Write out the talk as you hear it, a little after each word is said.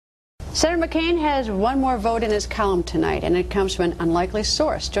Senator McCain has one more vote in his column tonight, and it comes from an unlikely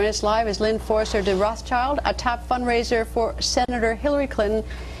source. Joining us live is Lynn Forrester de Rothschild, a top fundraiser for Senator Hillary Clinton.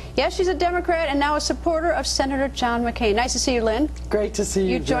 Yes, she's a Democrat and now a supporter of Senator John McCain. Nice to see you, Lynn. Great to see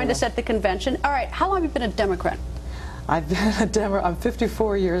you. You joined us at the convention. All right, how long have you been a Democrat? I've been a Democrat. I'm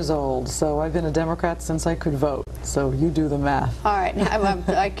 54 years old, so I've been a Democrat since I could vote. So you do the math. All right,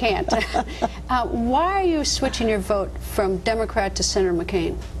 I can't. Why are you switching your vote from Democrat to Senator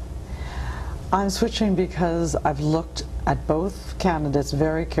McCain? I'm switching because I've looked at both candidates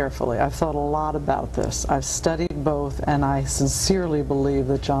very carefully. I've thought a lot about this. I've studied both, and I sincerely believe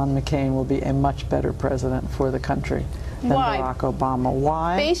that John McCain will be a much better president for the country than Barack Obama.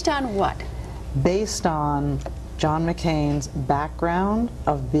 Why? Based on what? Based on John McCain's background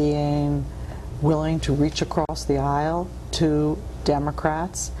of being willing to reach across the aisle to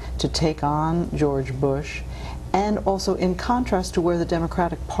Democrats to take on George Bush, and also in contrast to where the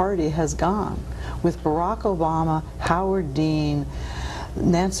Democratic Party has gone. With Barack Obama, Howard Dean,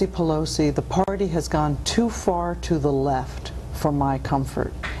 Nancy Pelosi, the party has gone too far to the left for my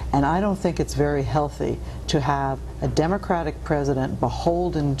comfort. And I don't think it's very healthy to have a Democratic president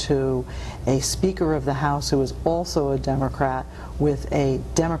beholden to a Speaker of the House who is also a Democrat with a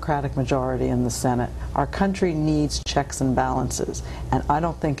Democratic majority in the Senate. Our country needs checks and balances, and I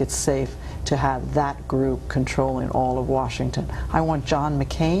don't think it's safe to have that group controlling all of Washington. I want John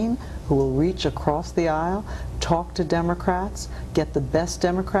McCain, who will reach across the aisle, talk to Democrats, get the best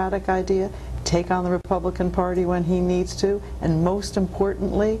Democratic idea, take on the Republican Party when he needs to, and most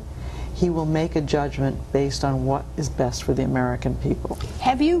importantly, he will make a judgment based on what is best for the American people.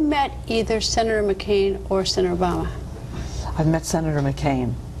 Have you met either Senator McCain or Senator Obama? I've met Senator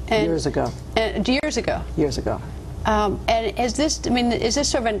McCain years ago. Years ago? Years ago. And is this, is this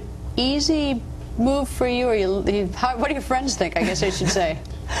sort of an easy move for you, or what do your friends think, I guess I should say?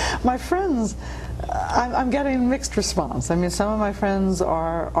 My friends, I'm getting mixed response. I mean, some of my friends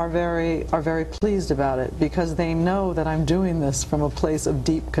are very pleased about it because they know that I'm doing this from a place of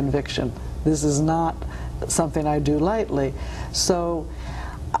deep conviction. This is not something I do lightly. So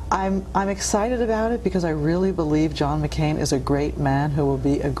I'm excited about it because I really believe John McCain is a great man who will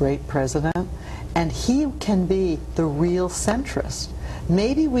be a great president, and he can be the real centrist.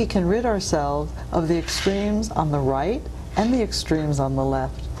 Maybe we can rid ourselves of the extremes on the right and the extremes on the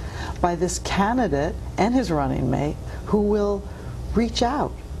left by this candidate and his running mate who will reach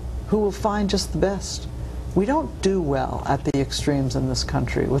out, who will find just the best. We don't do well at the extremes in this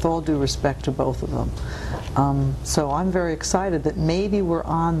country, with all due respect to both of them. So I'm very excited that maybe we're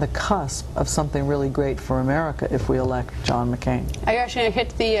on the cusp of something really great for America if we elect John McCain. Are you actually going to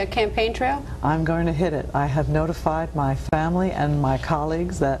hit the campaign trail? I'm going to hit it. I have notified my family and my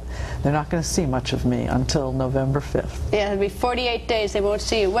colleagues that they're not going to see much of me until November 5th. Yeah, it'll be 48 days they won't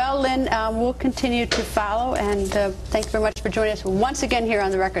see you. Well, Lynn, we'll continue to follow, and thank you very much for joining us once again here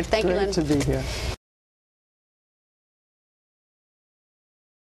on The Record. Thank you, Lynn. Great to be here.